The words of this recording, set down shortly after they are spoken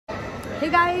Hey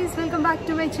guys, welcome back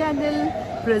to my channel.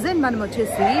 Present మనం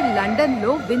వచ్చేసి London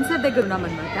లో విన్సర్ దగ్గర ఉన్నాం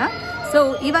అన్నమాట. సో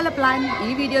ఇవాళ ప్లాన్ ఈ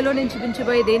వీడియోలో నేను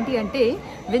చూపించబోయేది ఏంటి అంటే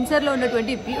విన్సర్ లో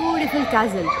ఉన్నటువంటి బ్యూటిఫుల్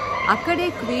క్యాజల్. అక్కడే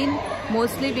క్వీన్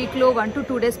మోస్ట్లీ వీక్ లో 1 to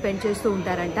 2 days స్పెండ్ చేస్తూ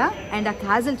ఉంటారంట. అండ్ ఆ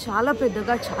క్యాజల్ చాలా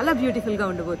పెద్దగా చాలా బ్యూటిఫుల్ గా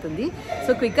ఉండబోతుంది.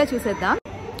 సో క్విక్ గా చూసేద్దాం.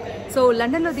 సో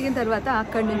లండన్ లో దిగిన తర్వాత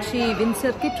అక్కడ నుంచి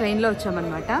విన్సర్ కి ట్రైన్ లో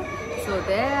వచ్చామన్నమాట. So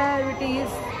there it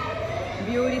is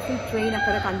beautiful train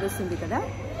అక్కడ కనిపిస్తుంది కదా.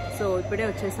 సో ఇప్పుడే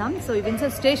వచ్చేసాం. సో ఈ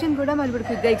విన్సర్ స్టేషన్ కూడా మనం ఇప్పుడు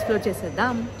క్విక్గా ఎక్స్ప్లోర్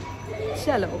చేసేద్దాం.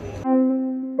 చలో.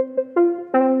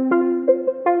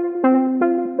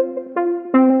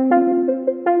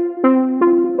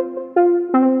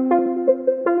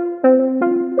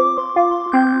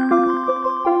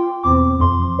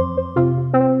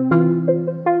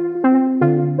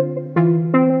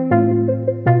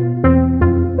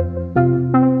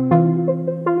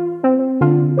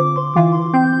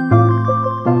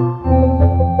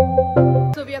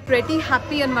 ప్రెటీ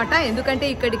హ్యాపీ అనమాట. ఎందుకంటే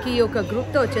ఇక్కడికి ఒక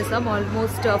గ్రూప్తో వచ్చేసాం.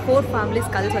 ఆల్మోస్ట్ 4 families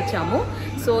కలిసి వచ్చాము.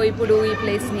 సో ఇప్పుడు ఈ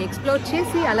ప్లేస్ని ఎక్స్ప్లోర్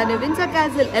చేసి అలానే విన్సర్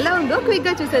క్యాజల్ ఎలా ఉందో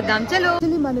క్విక్గా చూసేద్దాం. చలో.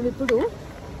 మనం ఇప్పుడు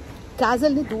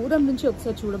క్యాజల్ని దూరం నుంచి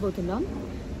ఒకసారి చూడబోతున్నాం.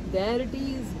 There it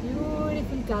is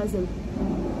beautiful castle.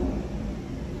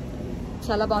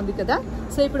 చాలా బాగుంది కదా.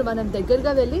 సో ఇప్పుడు మనం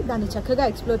దగ్గరగా వెళ్ళి దాన్ని చక్కగా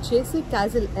ఎక్స్ప్లోర్ చేసి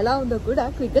క్యాజల్ ఎలా ఉందో కూడా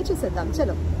క్విక్గా చూసేద్దాం.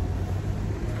 చలో.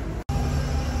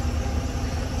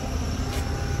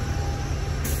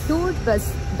 బస్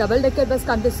డబల్ డెక్కర్ బస్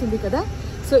కనిపిస్తుంది కదా.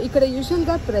 సో ఇక్కడ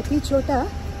యూజువల్గా ప్రతి చోట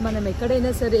మనం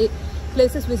ఎక్కడైనా సరే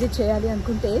ప్లేసెస్ విజిట్ చేయాలి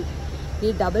అనుకుంటే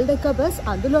ఈ డబల్ డెక్కర్ బస్,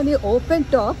 అందులోని ఓపెన్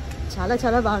టాప్ చాలా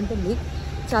చాలా బాగుంటుంది.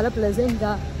 చాలా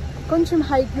ప్లెజెంట్గా కొంచెం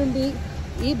హైట్ నుండి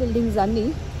ఈ బిల్డింగ్స్ అన్నీ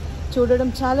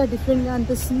చూడడం చాలా డిఫరెంట్గా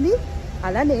అనిపిస్తుంది.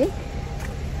 అలానే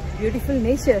బ్యూటిఫుల్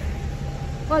నేచర్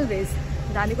ఆల్వేస్,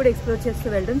 దాన్ని కూడా ఎక్స్ప్లోర్ చేస్తూ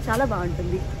వెళ్ళడం చాలా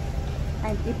బాగుంటుంది.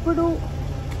 అండ్ ఇప్పుడు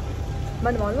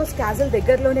మనం ఆల్మోస్ట్ క్యాజల్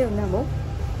దగ్గరలోనే ఉన్నాము.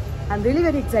 I'm really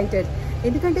very excited.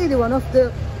 ఎందుకంటే ఇది one of the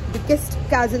biggest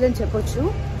castle అని చెప్పొచ్చు.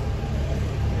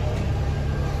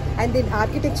 అండ్ దీని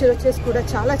ఆర్కిటెక్చర్ వచ్చేసి కూడా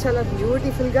చాలా చాలా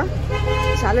బ్యూటిఫుల్గా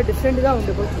చాలా డిఫరెంట్గా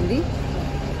ఉండబోతుంది.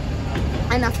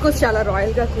 అండ్ అఫ్కోర్స్ చాలా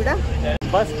రాయల్గా కూడా.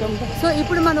 సో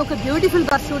ఇప్పుడు మనం ఒక బ్యూటిఫుల్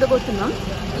బస్ చూడబోతున్నాం.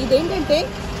 ఇదేంటంటే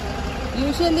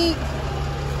యూజువల్లీ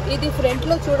ఇది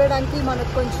ఫ్రంట్లో చూడడానికి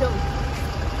మనకు కొంచెం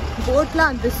బోట్లా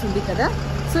అనిపిస్తుంది కదా.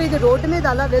 సో ఇది రోడ్డు మీద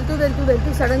అలా వెళ్తూ వెళ్తూ వెళ్తూ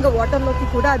సడన్గా వాటర్లోకి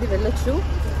కూడా అది వెళ్ళొచ్చు.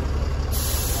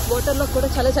 వాటర్లో కూడా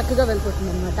చాలా చక్కగా వెళ్ళిపోతుంది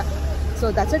అనమాట. So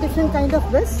that's a different kind of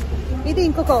bus. ఇది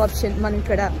ఇంకొక ఆప్షన్ మనం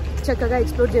ఇక్కడ చక్కగా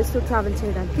ఎక్స్ప్లోర్ చేస్తూ ట్రావెల్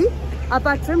చేయడానికి,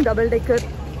 apart from double decker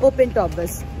open top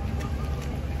bus.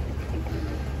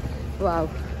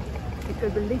 Wow, ఇక్కడ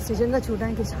బిల్డింగ్స్ నిజంగా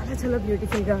చూడడానికి చాలా చాలా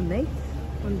బ్యూటిఫుల్గా ఉన్నాయి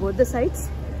on both the sides.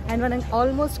 And మనం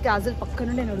ఆల్మోస్ట్ క్యాజల్ పక్క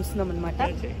నుండే నడుస్తున్నాం అనమాట.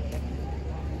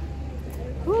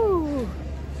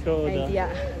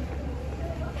 Yeah.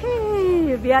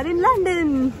 Hey, we are in London.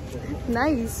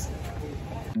 Nice.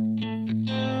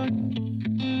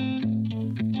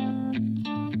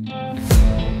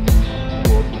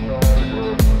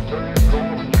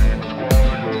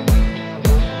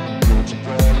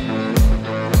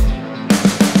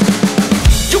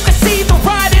 You can see the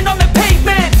writing on the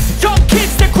pavement. Young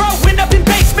kids, they're growing up in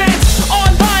basements.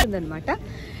 Online. అన్నమాట.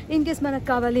 ఇన్ కేస్ మనకు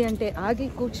కావాలి అంటే ఆగి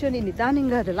కూర్చొని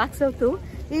నిదానంగా రిలాక్స్ అవుతూ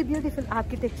ఈ బ్యూటిఫుల్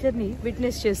ఆర్కిటెక్చర్ని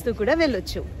విట్నెస్ చేస్తూ కూడా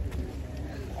వెళ్ళొచ్చు.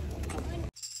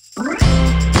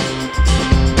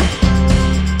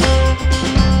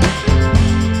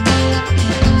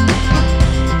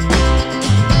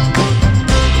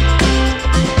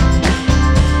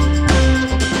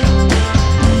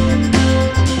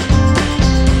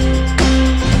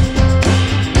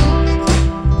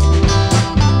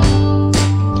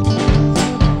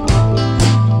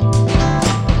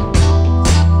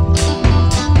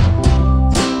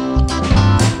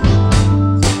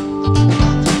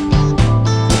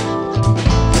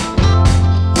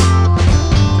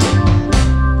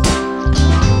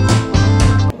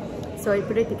 సో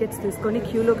ఇప్పుడే టికెట్స్ తీసుకొని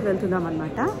క్యూలోకి వెళ్తున్నాం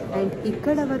అనమాట. అండ్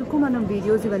ఇక్కడ వరకు మనం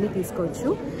వీడియోస్ ఇవన్నీ తీసుకోవచ్చు.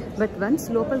 బట్ వన్స్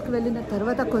లోపలికి వెళ్ళిన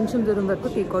తర్వాత కొంచెం దూరం వరకు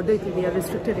తీయకూడదు. ఇది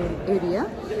రిస్ట్రిక్టెడ్ ఏరియా.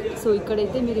 సో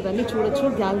ఇక్కడైతే మీరు ఇవన్నీ చూడొచ్చు.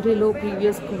 గ్యాలరీలో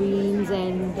ప్రీవియస్ క్వీన్స్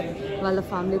అండ్ వాళ్ళ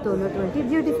ఫ్యామిలీతో ఉన్నటువంటి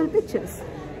beautiful pictures.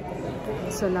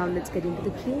 So now let's get into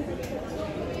the queue.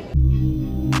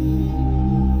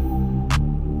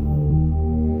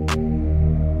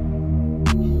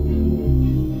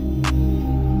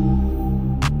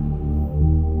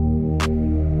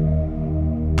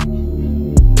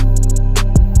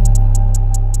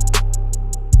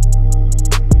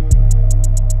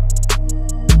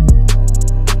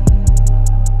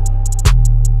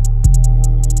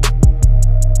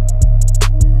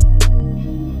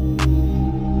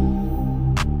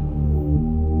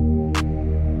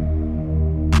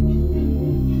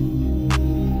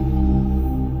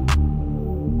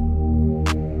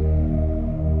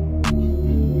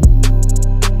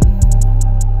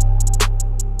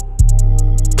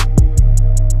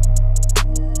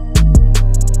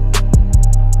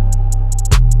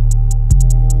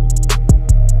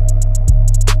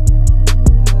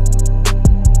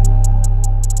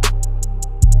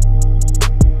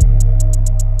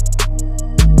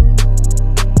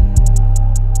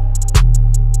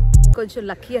 కొంచెం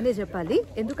లక్కీ అనే చెప్పాలి,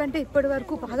 ఎందుకంటే ఇప్పటి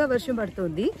వరకు బాగా వర్షం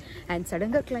పడుతుంది అండ్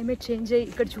సడన్గా క్లైమేట్ చేంజ్ అయ్యి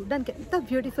ఇక్కడ చూడడానికి ఎంత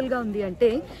బ్యూటిఫుల్గా ఉంది అంటే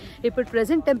ఇప్పుడు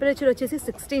ప్రజెంట్ టెంపరేచర్ వచ్చేసి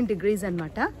 16 degrees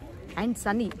అనమాట and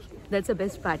Sunny. That's the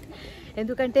best part,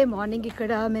 ఎందుకంటే మార్నింగ్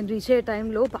ఇక్కడ మేము రీచ్ అయ్యే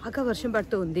టైంలో బాగా వర్షం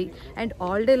పడుతుంది and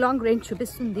all day long rain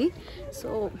చూపిస్తుంది. సో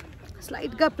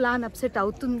స్లైట్గా ప్లాన్ అప్సెట్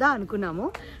అవుతుందా అనుకున్నాము,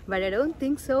 but I don't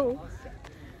think so.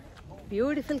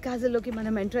 Beautiful క్యాజల్లోకి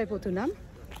మనం ఎంటర్ అయిపోతున్నాం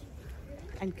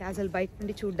అండ్ క్యాజల్ బయట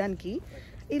నుండి చూడడానికి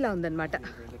ఇలా ఉందన్నమాట.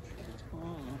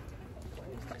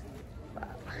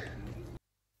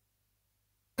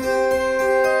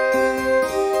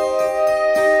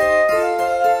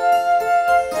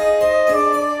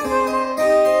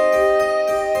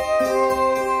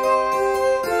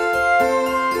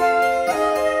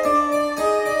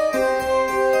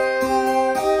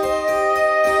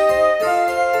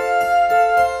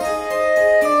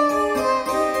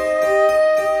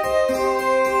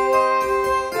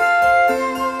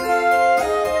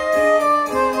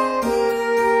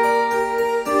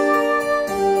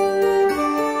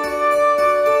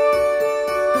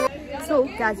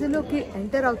 క్యాజిల్లోకి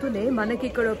ఎంటర్ అవుతూనే మనకి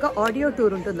ఇక్కడ ఒక ఆడియో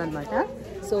టూర్ ఉంటుందన్నమాట.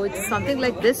 So it's something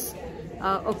like this,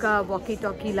 ఒక వాకీ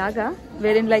టాకీ లాగా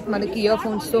వేరే లైక్ మనకి ఇయర్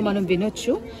ఫోన్స్తో మనం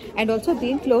వినొచ్చు. అండ్ ఆల్సో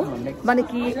దీంట్లో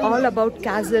మనకి ఆల్ అబౌట్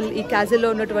క్యాజిల్, ఈ క్యాజిల్లో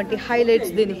ఉన్నటువంటి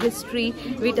హైలైట్స్, దీని హిస్టరీ,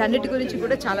 వీటన్నిటి గురించి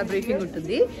కూడా చాలా బ్రీఫింగ్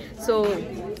ఉంటుంది. సో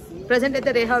ప్రజెంట్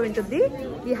అయితే రేహా వింటుంది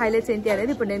ఈ హైలైట్స్ ఏంటి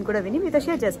అనేది ఇప్పుడు నేను కూడా విని మీతో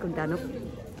షేర్ చేసుకుంటాను.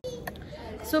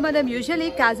 సో మనం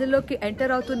యూజువల్లీ క్యాజిల్లోకి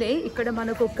ఎంటర్ అవుతూనే ఇక్కడ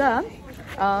మనకు ఒక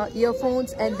ఇయర్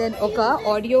ఫోన్స్ అండ్ దెన్ ఒక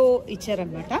ఆడియో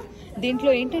ఇచ్చారనమాట.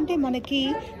 దీంట్లో ఏంటంటే మనకి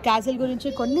క్యాజిల్ గురించి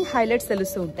కొన్ని హైలైట్స్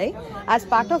తెలుస్తూ ఉంటాయి. యాజ్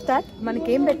పార్ట్ ఆఫ్ దాట్ మనకి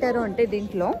ఏం పెట్టారు అంటే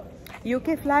దీంట్లో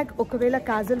యూకే ఫ్లాగ్ ఒకవేళ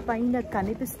క్యాజిల్ పైన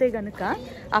కనిపిస్తే గనక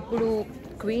అప్పుడు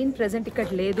క్వీన్ ప్రెజెంట్ ఇక్కడ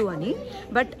లేదు అని,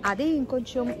 బట్ అదే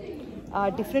ఇంకొంచెం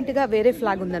డిఫరెంట్గా వేరే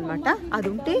ఫ్లాగ్ ఉందన్నమాట. అది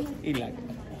ఉంటే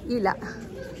ఇలా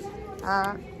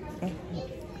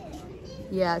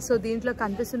యా, సో దీంట్లో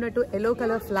కనిపిస్తున్నట్టు ఎల్లో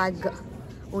కలర్ ఫ్లాగ్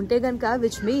ఉంటే కనుక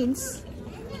విచ్ మీన్స్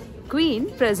క్వీన్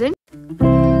ప్రెజెంట్.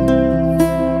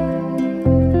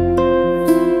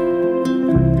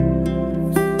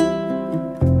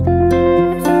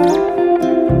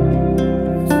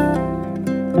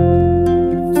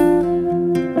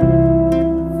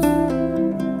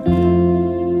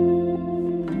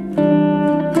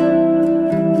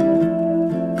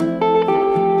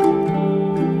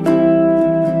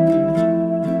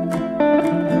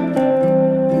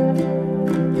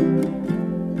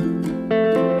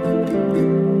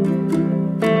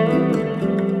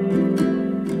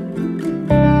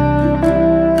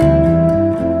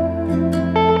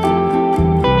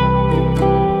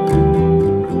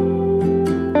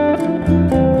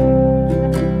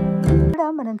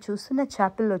 చూస్తున్న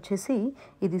చాపెల్ వచ్చేసి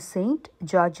ఇది సెయింట్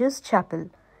జార్జెస్ చాపెల్.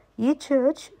 ఈ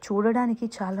చర్చ్ చూడడానికి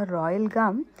చాలా రాయల్గా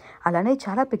అలానే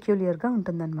చాలా పెక్యులియర్గా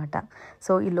ఉంటుందన్నమాట.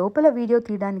 సో ఈ లోపల వీడియో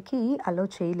తీయడానికి అలో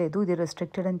చేయలేదు, ఇది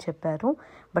రెస్ట్రిక్టెడ్ అని చెప్పారు.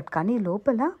 బట్ కానీ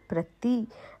లోపల ప్రతి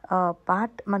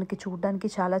పార్ట్ మనకి చూడడానికి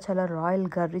చాలా చాలా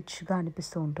రాయల్గా రిచ్గా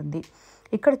అనిపిస్తూ ఉంటుంది.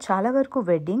 ఇక్కడ చాలా వరకు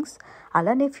వెడ్డింగ్స్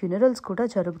అలానే ఫ్యూనరల్స్ కూడా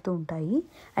జరుగుతూ ఉంటాయి.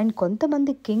 అండ్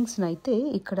కొంతమంది కింగ్స్ని అయితే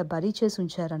ఇక్కడ బరీ చేసి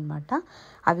ఉంచారనమాట,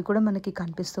 అవి కూడా మనకి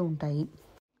కనిపిస్తూ ఉంటాయి.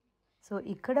 సో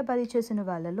ఇక్కడ బరీ చేసిన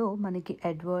వాళ్ళలో మనకి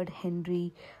ఎడ్వర్డ్, హెన్రీ,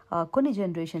 కొన్ని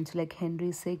జనరేషన్స్ లైక్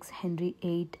హెన్రీ 6, హెన్రీ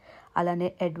 8, అలానే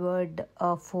ఎడ్వర్డ్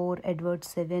 4, ఎడ్వర్డ్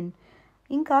 7,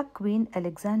 ఇంకా క్వీన్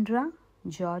అలెగ్జాండ్రా,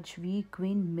 జార్జ్ వి,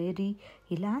 క్వీన్ మేరీ,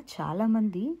 ఇలా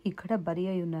చాలామంది ఇక్కడ బరీ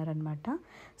అయి ఉన్నారనమాట.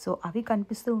 సో అవి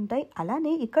కనిపిస్తూ ఉంటాయి.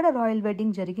 అలానే ఇక్కడ రాయల్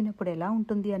వెడ్డింగ్ జరిగినప్పుడు ఎలా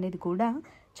ఉంటుంది అనేది కూడా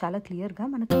చాలా క్లియర్గా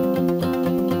మనకు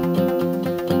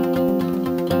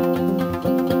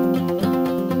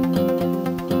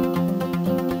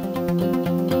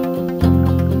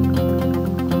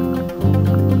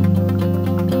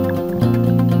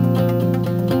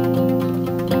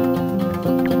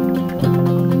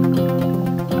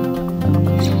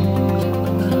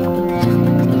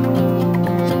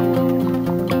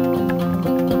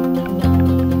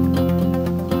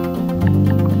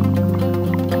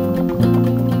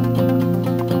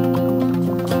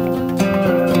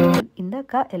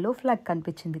ఎల్లో ఫ్లాగ్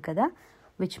కనిపించింది కదా,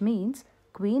 which means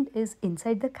queen is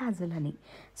inside the castle అని.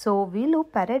 సో వీళ్ళు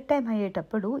పరేడ్ టైం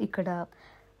అయ్యేటప్పుడు ఇక్కడ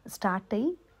స్టార్ట్ అయ్యి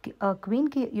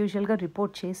క్వీన్కి యూజువల్గా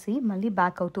రిపోర్ట్ చేసి మళ్ళీ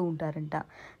బ్యాక్ అవుతూ ఉంటారంట.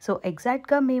 సో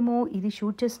ఎగ్జాక్ట్గా మేము ఇది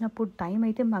షూట్ చేసినప్పుడు టైం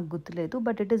అయితే మాకు గుర్తులేదు,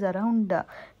 but it is around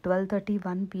 12:30,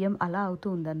 1 PM అలా అవుతూ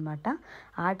ఉందన్నమాట.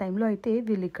 ఆ టైంలో అయితే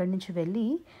వీళ్ళు ఇక్కడి నుంచి వెళ్ళి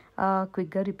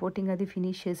క్విక్గా రిపోర్టింగ్ అది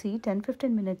ఫినిష్ చేసి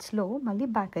 10-15 minutesలో మళ్ళీ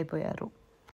బ్యాక్ అయిపోయారు.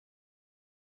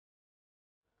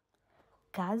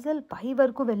 క్యాజల్ పై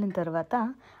వరకు వెళ్ళిన తర్వాత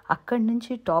అక్కడి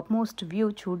నుంచి టాప్ మోస్ట్ వ్యూ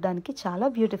చూడడానికి చాలా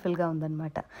బ్యూటిఫుల్గా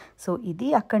ఉందన్నమాట. సో ఇది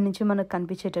అక్కడి నుంచి మనకు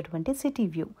కనిపించేటటువంటి సిటీ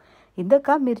వ్యూ.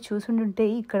 ఇందాక మీరు చూసుంటుంటే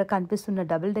ఇక్కడ కనిపిస్తున్న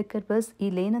డబుల్ డెక్కర్ బస్ ఈ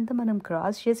లేన్ అంతా మనం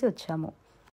క్రాస్ చేసి వచ్చాము.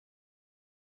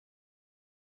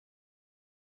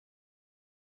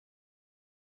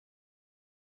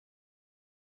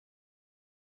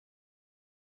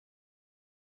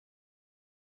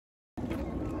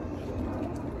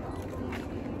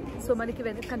 సో మనకి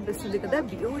వెనక కనిపిస్తుంది కదా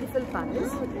బ్యూటిఫుల్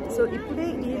ప్యాలెస్. సో ఇప్పుడే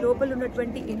ఈ లోపల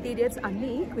ఉన్నటువంటి ఇంటీరియర్స్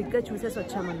అన్నీ క్విక్గా చూసేసి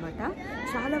వచ్చామన్నమాట.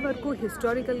 చాలా వరకు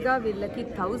హిస్టారికల్గా వీళ్ళకి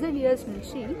 1000 years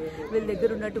నుంచి వీళ్ళ దగ్గర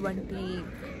ఉన్నటువంటి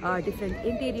డిఫరెంట్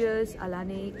ఇంటీరియర్స్,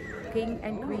 అలానే కింగ్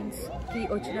అండ్ క్వీన్స్కి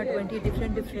వచ్చినటువంటి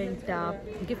డిఫరెంట్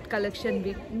గిఫ్ట్ కలెక్షన్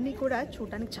ఇవన్నీ కూడా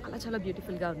చూడడానికి చాలా చాలా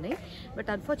బ్యూటిఫుల్గా ఉన్నాయి.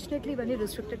 బట్ అన్ఫార్చునేట్లీ ఇవన్నీ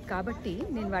రిస్ట్రిక్టెడ్ కాబట్టి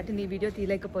నేను వాటిని వీడియో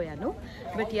తీయలేకపోయాను.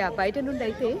 బట్ బయట నుండి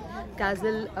అయితే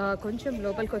క్యాజల్ కొంచెం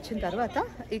లోపలికి వచ్చిన తర్వాత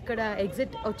ఇక్కడ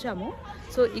ఎగ్జిట్ వచ్చాము.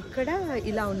 సో ఇక్కడ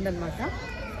ఇలా ఉందన్నమాట.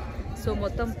 సో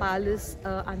మొత్తం ప్యాలెస్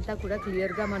అంతా కూడా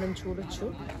క్లియర్గా మనం చూడొచ్చు.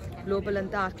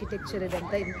 లోపలంతా ఆర్కిటెక్చర్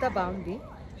ఇదంతా ఎంత బాగుంది,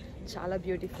 చాలా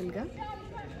బ్యూటిఫుల్గా.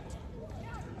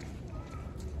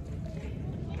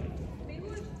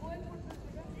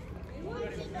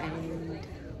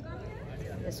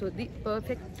 సో ది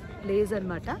పర్ఫెక్ట్ ప్లేస్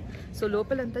అనమాట. సో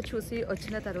లోపలంతా చూసి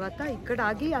వచ్చిన తర్వాత ఇక్కడ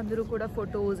ఆగి అందరూ కూడా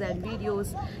ఫొటోస్ అండ్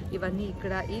వీడియోస్ ఇవన్నీ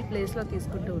ఇక్కడ ఈ ప్లేస్లో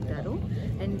తీసుకుంటూ ఉంటారు.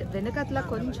 అండ్ వెనకట్లా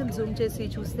కొంచెం జూమ్ చేసి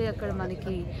చూస్తే అక్కడ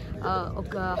మనకి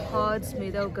ఒక హార్స్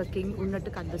మీద ఒక కింగ్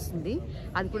ఉన్నట్టు కనిపిస్తుంది.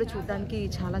 అది కూడా చూడడానికి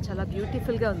చాలా చాలా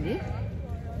బ్యూటిఫుల్గా ఉంది.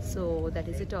 So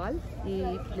that is it all ఈ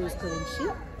ప్లేస్ గురించి.